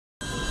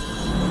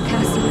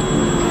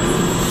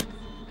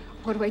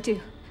What do I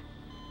do?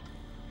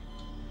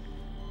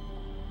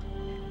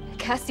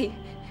 Cassie,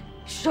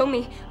 show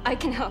me. I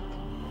can help.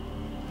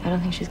 I don't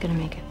think she's gonna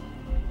make it.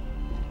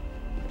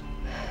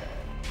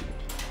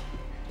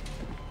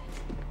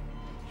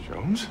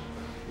 Jones?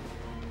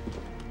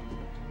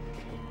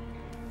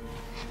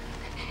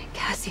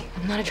 Cassie,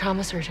 I'm not a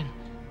trauma surgeon.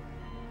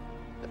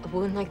 A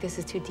wound like this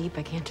is too deep.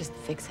 I can't just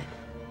fix it.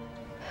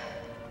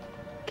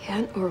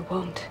 Can't or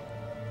won't.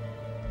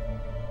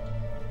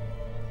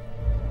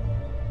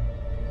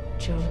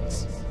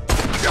 Jones.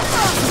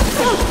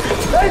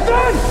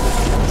 Ethan!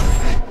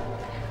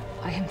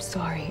 I am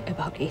sorry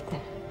about Ethan.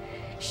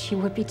 She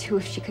would be too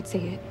if she could say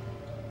it.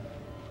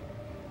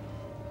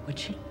 Would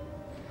she?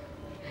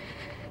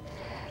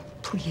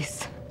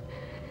 Please.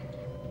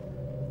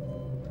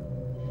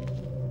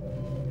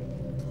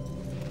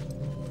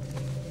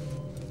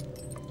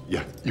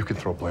 Yeah, you can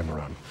throw blame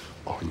around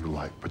all you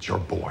like, but your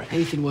boy...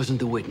 Ethan wasn't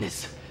the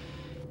witness.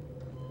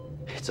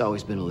 It's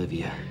always been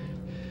Olivia.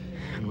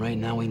 And right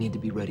now we need to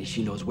be ready.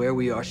 She knows where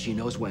we are, she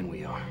knows when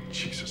we are.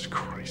 Jesus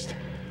Christ.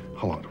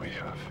 How long do we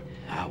have?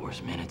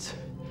 Hours, minutes.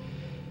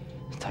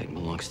 The Titan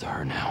belongs to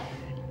her now.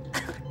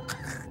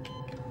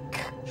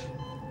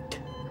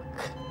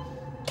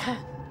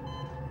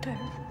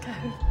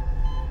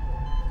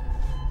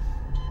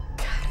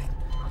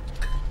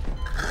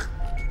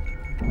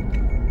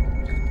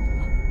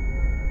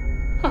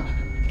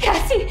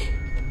 Cassie!